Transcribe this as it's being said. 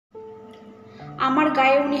আমার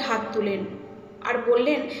গায়ে উনি হাত তুলেন আর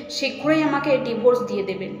বললেন শীঘ্রই আমাকে ডিভোর্স দিয়ে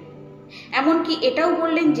দেবেন। এমনকি এটাও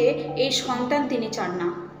বললেন যে এই সন্তান তিনি চান না,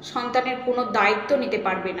 সন্তানের কোনো দায়িত্ব নিতে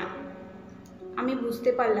পারবে না। আমি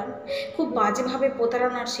বুঝতে পারলাম খুব বাজেভাবে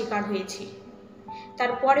প্রতারণার শিকার হয়েছি।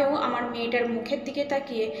 তারপরেও আমার মেয়েটার মুখের দিকে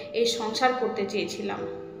তাকিয়ে এই সংসার করতে চেয়েছিলাম।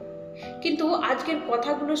 কিন্তু আজকের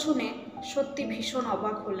কথাগুলো শুনে সত্যি ভীষণ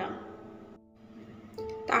অবাক হলাম।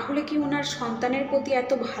 তাহলে কি ওনার সন্তানের প্রতি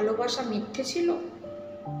এত ভালোবাসা মিথ্যে ছিল?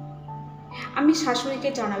 আমি শাশুড়িকে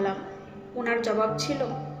জানালাম। ওনার জবাব ছিল,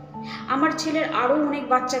 আমার ছেলের আরও অনেক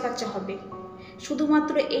বাচ্চা কাচ্চা হবে,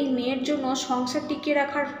 শুধুমাত্র এই মেয়ের জন্য সংসার টিকিয়ে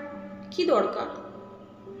রাখার কি দরকার?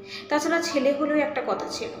 তাছাড়া ছেলে হলেও একটা কথা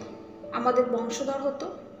ছিল, আমাদের বংশধর হতো।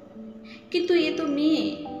 কিন্তু এ তো মেয়ে।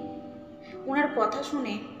 ওনার কথা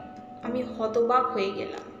শুনে আমি হতবাক হয়ে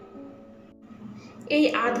গেলাম। এই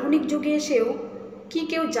আধুনিক যুগে এসেও কি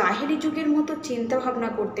কেউ জাহেলি যুগের মতো চিন্তা ভাবনা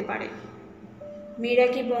করতে পারে? মেয়েরা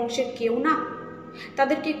কি বংশের কেউ না?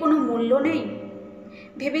 তাদের কি কোনো মূল্য নেই?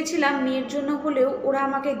 ভেবেছিলাম মেয়ের জন্য হলেও ওরা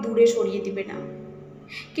আমাকে দূরে সরিয়ে দিবে না,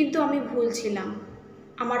 কিন্তু আমি ভুল ছিলাম।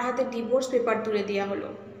 আমার হাতে ডিভোর্স পেপার তুলে দেওয়া হলো।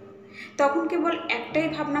 তখন কেবল একটাই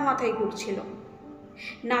ভাবনা মাথায় ঘুরছিল,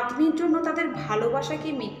 নাতনির জন্য তাদের ভালোবাসা কি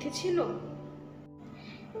মিথ্যে ছিল?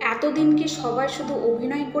 এতদিন কি সবাই শুধু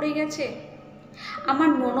অভিনয় করে গেছে? আমার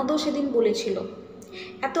ননদও সেদিন বলেছিল,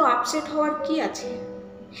 এত আপসেট হওয়ার কি আছে?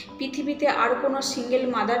 পৃথিবীতে আর কোনো সিঙ্গেল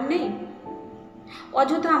মাদার নেই।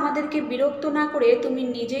 অযথা আমাদেরকে বিরক্ত না করে তুমি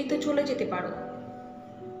নিজেই তো চলে যেতে পারো।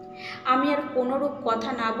 আমি আর কোনোরূপ কথা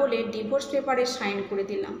না বলে ডিভোর্স পেপারে সাইন করে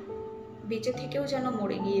দিলাম। বেঁচে থেকেও যেন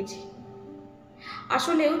মরে গিয়েছি।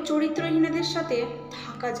 আসলেও চরিত্রহীনদের সাথে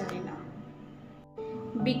থাকা যায় না।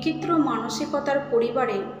 বিচিত্র মানসিকতার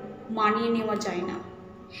পরিবারে মানিয়ে নেওয়া যায় না।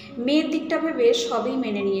 মেয়ের দিকটা ভেবে সবই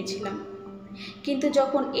মেনে নিয়েছিলাম, কিন্তু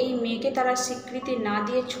যখন এই মেয়েকে তারা স্বীকৃতি না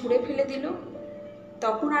দিয়ে ছুঁড়ে ফেলে দিল,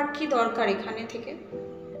 তখন আর কি দরকার এখানে থেকে?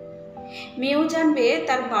 মেয়েও জানবে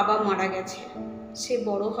তার বাবা মারা গেছে, সে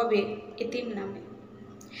বড় হবে এতিম নামে।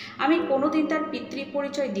 আমি কোনোদিন তার পিতৃ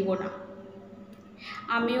পরিচয় দিব না।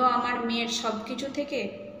 আমিও আমার মেয়ের সব কিছু থেকে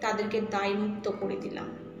তাদেরকে দায়মুক্ত করে দিলাম।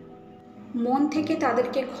 মন থেকে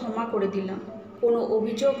তাদেরকে ক্ষমা করে দিলাম, কোনো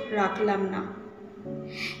অভিযোগ রাখলাম না।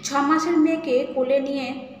 6 মাসের মেয়েকে কোলে নিয়ে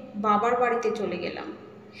বাবার বাড়িতে চলে গেলাম।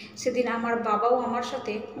 সেদিন আমার বাবাও আমার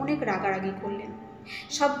সাথে অনেক রাগারাগি করলেন,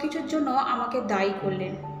 সব কিছুর জন্য আমাকে দায়ী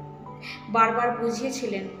করলেন। বারবার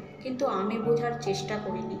বুঝিয়েছিলেন, কিন্তু আমি বোঝার চেষ্টা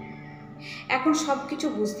করিনি। এখন সব কিছু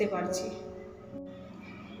বুঝতে পারছি।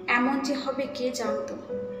 এমন যে হবে কে জানতো?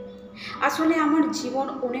 আসলে আমার জীবন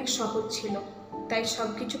অনেক সহজ ছিল, তাই সব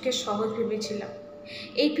কিছুকে সহজ ভেবেছিলাম।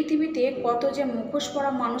 এই পৃথিবীতে কত যে মুখোশ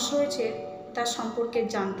পরা মানুষ রয়েছে তার সম্পর্কে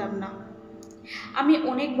জানতাম না। আমি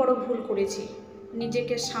অনেক বড় ভুল করেছি,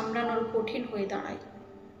 নিজেকে সামলানোর কঠিন হয়ে দাঁড়ায়।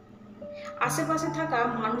 আশেপাশে থাকা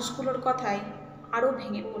মানুষগুলোর কথায় আরও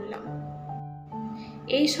ভেঙে পড়লাম।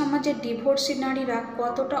 এই সমাজে ডিভোর্সি নারীরা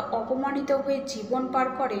কতটা অপমানিত হয়ে জীবন পার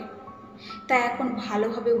করে তা এখন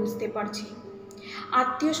ভালোভাবে বুঝতে পারছি।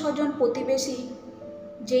 আত্মীয় স্বজন প্রতিবেশী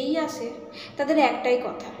যেই আসে তাদের একটাই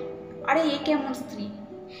কথা, আরে এ কেমন স্ত্রী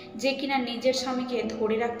যে কিনা নিজের স্বামীকে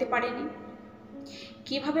ধরে রাখতে পারেনি?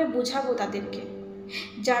 কিভাবে বোঝাবো তাদেরকে?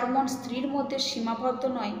 যার মন স্ত্রীর মধ্যে সীমাবদ্ধ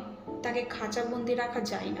নয় তাকে খাঁচাবন্দি রাখা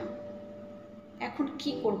যায় না। এখন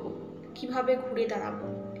কি করব, কিভাবে ঘুরে দাঁড়াবো,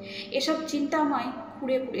 এসব চিন্তা আমায়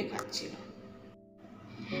কুড়ে কুড়ে খাচ্ছিল।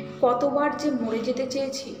 কতবার যে মরে যেতে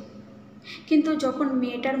চেয়েছি, কিন্তু যখন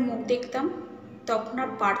মেয়েটার মুখ দেখতাম তখন আর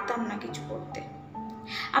পারতাম না কিছু করতে।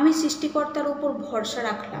 আমি সৃষ্টিকর্তার উপর ভরসা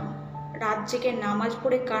রাখলাম। রাত জেগে নামাজ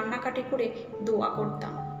পড়ে কান্নাকাটি করে দোয়া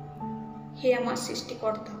করতাম, হে আমার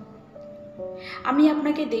সৃষ্টিকর্তা, আমি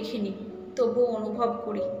আপনাকে দেখিনি, তবুও অনুভব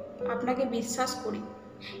করি, আপনাকে বিশ্বাস করি,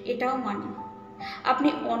 এটাও মানি আপনি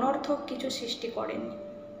অনর্থক কিছু সৃষ্টি করেননি।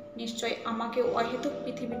 নিশ্চয় আমাকে অহেতুক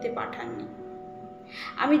পৃথিবীতে পাঠাননি।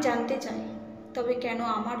 আমি জানতে চাই, তবে কেন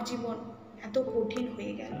আমার জীবন এত কঠিন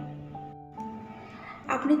হয়ে গেল?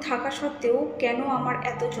 আপনি থাকা সত্ত্বেও কেন আমার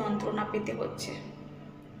এত যন্ত্রণা পেতে হচ্ছে,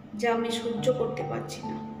 যা আমি সহ্য করতে পারছি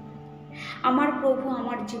না? আমার প্রভু,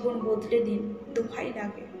 আমার জীবন বদলে দিন, দোহাই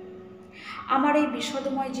লাগে। আমার এই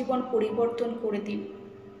বিষাদময় জীবন পরিবর্তন করে দিন।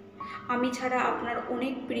 আমি ছাড়া আপনার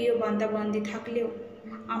অনেক প্রিয় বান্দাবান্দি থাকলেও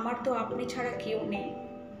আমার তো আপনি ছাড়া কেউ নেই।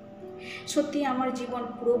 সত্যি আমার জীবন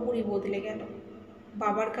পুরোপুরি বদলে গেল।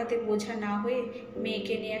 বাবার কাঁধে বোঝা না হয়ে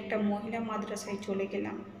মেয়েকে নিয়ে একটা মহিলা মাদ্রাসায় চলে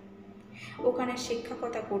গেলাম। ওখানে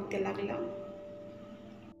শিক্ষকতা করতে লাগলাম।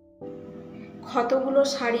 ক্ষতগুলো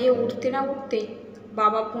সারিয়ে উঠতে না উঠতেই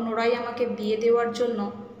বাবা পুনরায় আমাকে বিয়ে দেওয়ার জন্য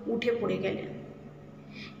উঠে পড়ে গেলেন।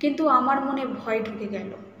 কিন্তু আমার মনে ভয় ঢুকে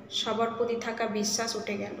গেল, সবার প্রতি থাকা বিশ্বাস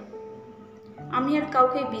উঠে গেল। আমি আর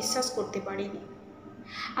কাউকে বিশ্বাস করতে পারিনি।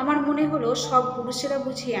 আমার মনে হলো সব পুরুষেরা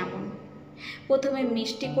বুঝি এমন, প্রথমে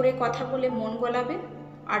মিষ্টি করে কথা বলে মন গলাবে,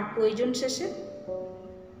 আর প্রয়োজন শেষে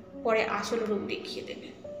পরে আসল রূপ দেখিয়ে দেবে।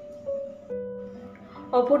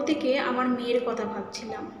 অপরদিকে আমার মেয়ের কথা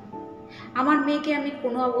ভাবছিলাম। আমার মেয়েকে আমি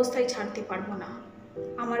কোনো অবস্থায় ছাড়তে পারবো না।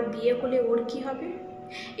 আমার বিয়ে হলে ওর কি হবে,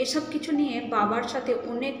 এসব কিছু নিয়ে বাবার সাথে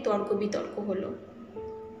অনেক তর্ক বিতর্ক হলো।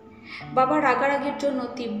 বাবা রাগারাগির জন্য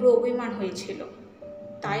তীব্র অভিমান হয়েছিল,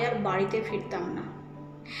 তাই আর বাড়িতে ফিরতাম না।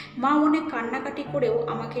 মা অনেক কান্নাকাটি করেও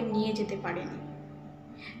আমাকে নিয়ে যেতে পারেনি।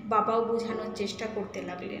 বাবাও বোঝানোর চেষ্টা করতে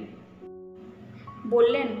লাগলেন।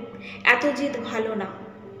 বললেন, এত জিদ ভালো না,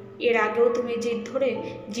 এর আগেও তুমি জিদ ধরে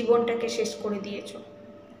জীবনটাকে শেষ করে দিয়েছ,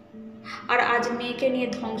 আর আজ মেয়েকে নিয়ে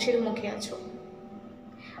ধ্বংসের মুখে আছো।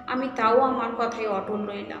 আমি তাও আমার কথায় অটল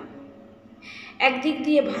রইলাম। একদিক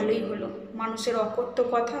দিয়ে ভালোই হলো, মানুষের অকথ্য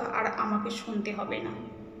কথা আর আমাকে শুনতে হবে না।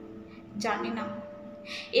 জানি না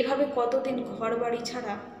এভাবে কতদিন ঘর বাড়ি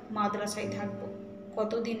ছাড়া মাদ্রাসায় থাকবো,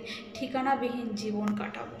 কতদিন ঠিকানাবিহীন জীবন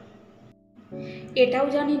কাটাবো। এটাও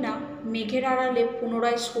জানি না মেঘের আড়ালে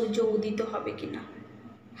পুনরায় সূর্য উদিত হবে কিনা,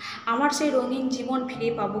 আমার সেই রঙিন জীবন ফিরে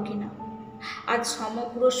পাবো কিনা। আজ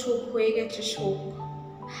সমগ্র সুখ হয়ে গেছে শোক,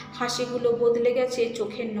 হাসিগুলো বদলে গেছে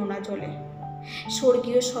চোখের নোনা জলে।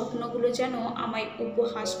 স্বর্গীয় স্বপ্নগুলো যেন আমায়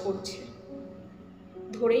উপহাস করছে।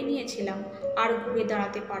 ধরেই নিয়েছিলাম আর ঘুরে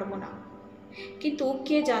দাঁড়াতে পারবো না, কিন্তু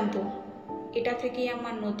কে জানতো এটা থেকেই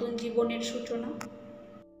আমার নতুন জীবনের সূচনা।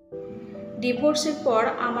 ডিভোর্সের পর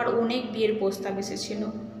আমার অনেক বিয়ের প্রস্তাব এসেছিল,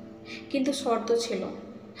 কিন্তু শর্ত ছিল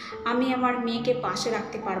আমি আমার মেয়েকে পাশে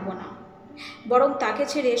রাখতে পারবো না, বরং তাকে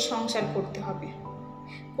ছেড়ে সংসার করতে হবে।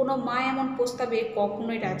 কোনো মা এমন প্রস্তাবে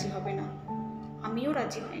কখনোই রাজি হবে না, আমিও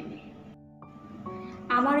রাজি হইনি।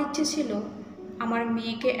 আমার ইচ্ছে ছিল আমার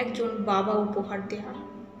মেয়েকে একজন বাবা উপহার দেওয়ার।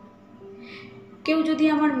 কেউ যদি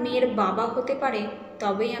আমার মেয়ের বাবা হতে পারে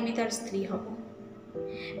তবেই আমি তার স্ত্রী হব।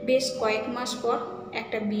 বেশ কয়েক মাস পর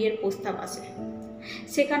একটা বিয়ের প্রস্তাব আসে।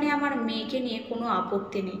 সেখানে আমার মেয়েকে নিয়ে কোনো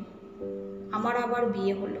আপত্তি নেই। আমার আবার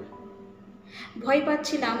বিয়ে হলো। ভয়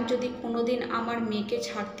পাচ্ছিলাম যদি কোনোদিন আমার মেয়েকে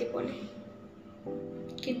ছাড়তে বলে,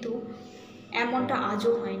 কিন্তু এমনটা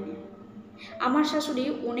আজও হয়নি। আমার শাশুড়ি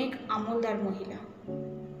অনেক আমলদার মহিলা,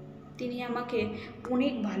 তিনি আমাকে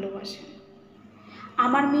অনেক ভালোবাসেন।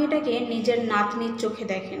 আমার মেয়েটাকে নিজের নাতনির চোখে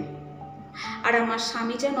দেখেন, আর আমার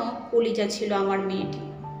স্বামী যেন কলিজা ছিল আমার মেয়েটি,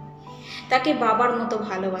 তাকে বাবার মতো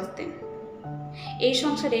ভালোবাসতেন। এই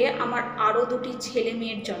সংসারে আমার আরও 2টি ছেলে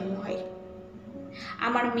মেয়ের জন্ম হয়।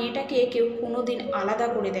 আমার মেয়েটাকে কেউ কোনোদিন আলাদা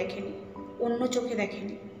করে দেখেনি, অন্য চোখে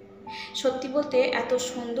দেখেনি। সত্যি বলতে এত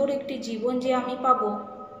সুন্দর একটি জীবন যে আমি পাবো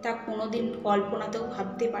তা কোনোদিন কল্পনাতেও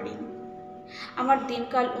ভাবতে পারিনি। আমার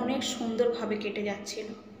দিনকাল অনেক সুন্দরভাবে কেটে যাচ্ছিল,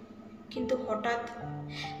 কিন্তু হঠাৎ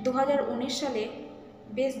 2019 সালে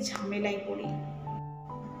বেশ ঝামেলায় পড়ি।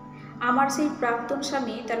 আমার সেই প্রাক্তন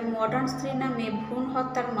স্বামী তার মডার্ন স্ত্রীর নামে ভ্রূণ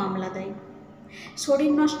হত্যার মামলা দেয়।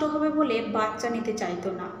 শরীর নষ্ট হবে বলে বাচ্চা নিতে চাইতো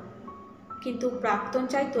না, কিন্তু প্রাক্তন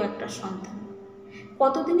চাইতো একটা সন্তান।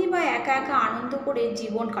 কতদিনই বা একা একা আনন্দ করে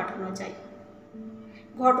জীবন কাটানো যায়।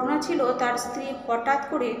 ঘটনা ছিল তার স্ত্রী হঠাৎ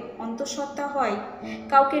করে অন্তঃসত্ত্বা হয়,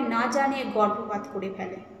 কাউকে না জানিয়ে গর্ভপাত করে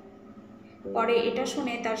ফেলে। পরে এটা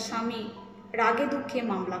শুনে তার স্বামী রাগে দুঃখে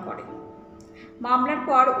মামলা করে। মামলার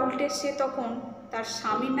পর উল্টে সে তখন তার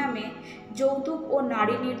স্বামীর নামে যৌতুক ও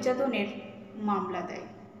নারী নির্যাতনের মামলা দেয়।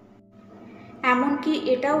 এমনকি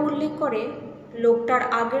এটাও উল্লেখ করে লোকটার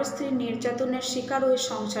আগের স্ত্রী নির্যাতনের শিকার হয়ে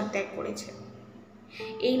সংসার ত্যাগ করেছে।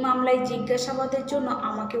 এই মামলায় জিজ্ঞাসাবাদের জন্য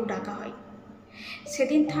আমাকেও ডাকা হয়।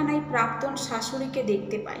 সেদিন থানায় প্রাক্তন শাশুড়িকে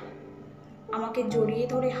দেখতে পাই। আমাকে জড়িয়ে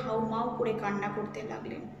ধরে হাউমাউ করে কান্না করতে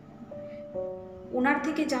লাগলেন। ওনার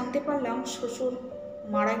থেকে জানতে পারলাম শ্বশুর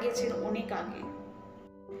মারা গেছেন অনেক আগে।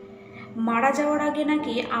 মারা যাওয়ার আগে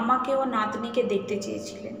নাকি আমাকে ও নাতনিকে দেখতে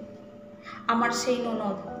চেয়েছিলেন। আমার সেই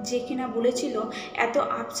ননদ যে কিনা বলেছিল এত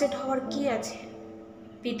আপসেট হওয়ার কি আছে,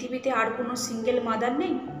 পৃথিবীতে আর কোনো সিঙ্গেল মাদার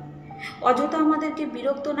নেই, অযথা আমাদেরকে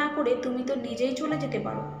বিরক্ত না করে তুমি তো নিজেই চলে যেতে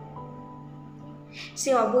পারো।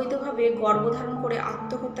 সে অবৈধভাবে গর্ভধারণ করে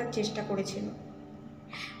আত্মহত্যার চেষ্টা করেছিল।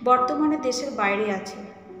 বর্তমানে দেশের বাইরে আছে,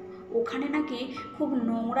 ওখানে নাকি খুব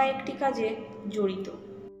নোংরা একটি কাজে জড়িত।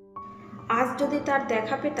 আজ যদি তার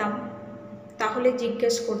দেখা পেতাম তাহলে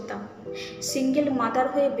জিজ্ঞেস করতাম, সিঙ্গেল মাদার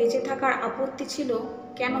হয়ে বেঁচে থাকার আপত্তি ছিল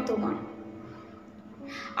কেন তোমার?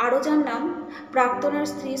 আরও জানলাম প্রাক্তনের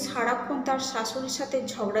স্ত্রী সারাক্ষণ তার শাশুড়ির সাথে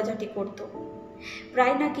ঝগড়াঝাটি করত।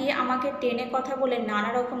 প্রায় নাকি আমাকে টেনে কথা বলে নানা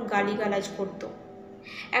রকম গালিগালাজ করত।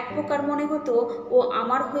 এক প্রকার মনে হতো ও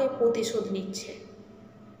আমার হয়ে প্রতিশোধ নিচ্ছে,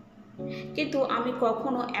 কিন্তু আমি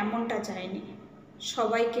কখনো এমনটা চাইনি।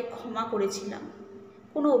 সবাইকে ক্ষমা করেছিলাম,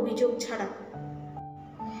 কোনো অভিযোগ ছাড়া।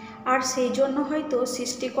 আর সেই জন্য হয়তো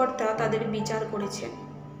সৃষ্টিকর্তা তাদের বিচার করেছেন।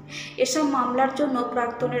 এসব মামলার জন্য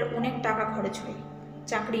প্রাক্তনের অনেক টাকা খরচ হয়,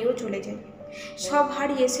 চাকরিও চলে যায়, সব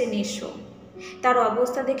হারিয়ে সে নিঃস্ব। তার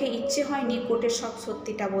অবস্থা দেখে ইচ্ছে হয়নি কোর্টের সব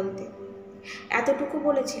সত্যিটা বলতে। এতটুকু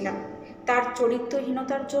বলেছিলাম, তার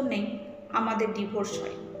চরিত্রহীনতার জন্যেই আমাদের ডিভোর্স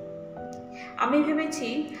হয়। আমি ভেবেছি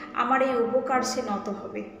আমার এই উপকার সে নত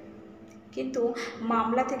হবে, কিন্তু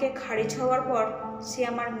মামলা থেকে খারিজ হওয়ার পর সে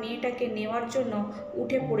আমার মেয়েটাকে নেওয়ার জন্য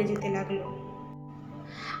উঠে পড়ে যেতে লাগলো।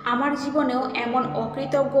 আমার জীবনেও এমন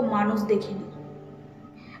অকৃতজ্ঞ মানুষ দেখিনি।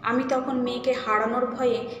 আমি তখন মেয়েকে হারানোর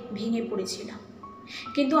ভয়ে ভেঙে পড়েছিলাম,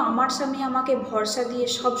 কিন্তু আমার স্বামী আমাকে ভরসা দিয়ে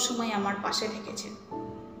সব সময় আমার পাশে থেকেছেন।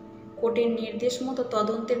 কোর্টের নির্দেশ মতো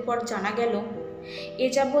তদন্তের পর জানা গেল, এ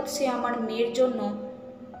যাবৎ সে আমার মেয়ের জন্য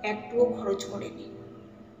একটুও খরচ করেনি,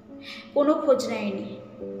 কোনো খোঁজ নেয়নি।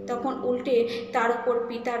 তখন উল্টে তার উপর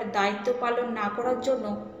পিতার দায়িত্ব পালন না করার জন্য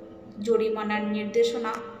জরিমানার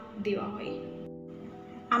নির্দেশনা দেওয়া হয়।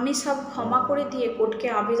 আমি সব ক্ষমা করে দিয়ে কোর্টকে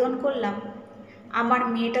আবেদন করলাম আমার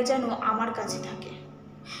মেয়েটা যেন আমার কাছে থাকে।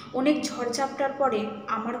 অনেক ঝড়ঝাপটার পরে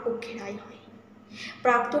আমার পক্ষে রায় হয়।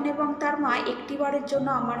 প্রাক্তন এবং তার মা একটিবারের জন্য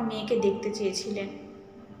আমার মেয়েকে দেখতে চেয়েছিলেন,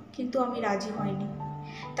 কিন্তু আমি রাজি হইনি।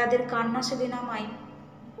 তাদের কান্না সেদিন আমায়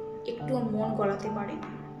একটুও মন গলাতে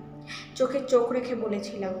পারেনি। চোখে চোখ রেখে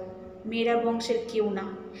বলেছিলাম, মেয়েরা বংশের কেউ না,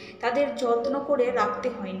 তাদের যত্ন করে রাখতে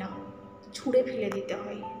হয় না, ছুঁড়ে ফেলে দিতে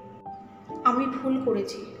হয়। আমি ভুল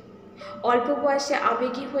করেছি। অল্প বয়সে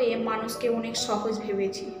আবেগী হয়ে মানুষকে অনেক সহজ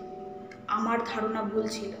ভেবেছি। আমার ধারণা ভুল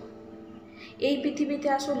ছিল। এই পৃথিবীতে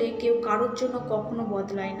আসলে কেউ কারোর জন্য কখনো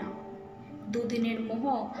বদলায় না। দুদিনের মোহ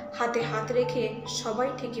হাতে হাত রেখে সবাই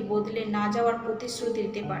ঠিকই বদলে না যাওয়ার প্রতিশ্রুতি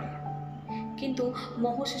দিতে পারে, কিন্তু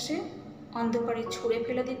মোহ শেষে অন্ধকারে ছুঁড়ে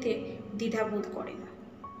ফেলে দিতে দ্বিধাবোধ করে না।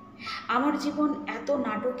 আমার জীবন এত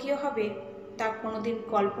নাটকীয় হবে তা কোনোদিন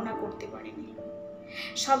কল্পনা করতে পারিনি।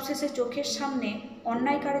 সবশেষে চোখের সামনে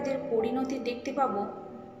অন্যায়কারীদের পরিণতি দেখতে পাবো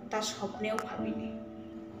তা স্বপ্নেও ভাবিনি।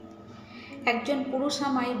 একজন পুরুষ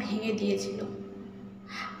আমায় ভেঙে দিয়েছিল,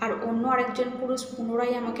 আর অন্য আরেকজন পুরুষ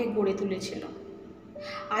পুনরায় আমাকে গড়ে তুলেছিল।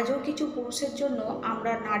 আজও কিছু পুরুষের জন্য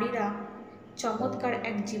আমরা নারীরা চমৎকার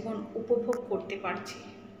এক জীবন উপভোগ করতে পারছি।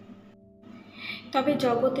 তবে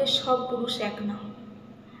জগতের সব পুরুষ এক না।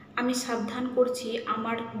 আমি সাবধান করছি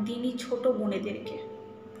আমার দিনী ছোট বোনেদেরকে,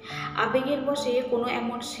 আবেগের বশে কোনো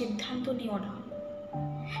এমন সিদ্ধান্ত নিও না।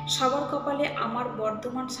 সবার কপালে আমার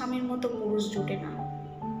বর্তমান স্বামীর মতো পুরুষ জুটে না।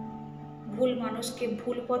 ভুল মানুষকে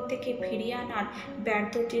ভুল পথ থেকে ফিরিয়ে আনার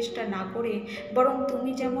ব্যর্থ চেষ্টা না করে বরং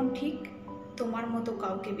তুমি যেমন ঠিক তোমার মতো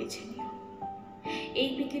কাউকে বেছে নিও। এই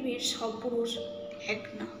পৃথিবীর সব পুরুষ এক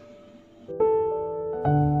না।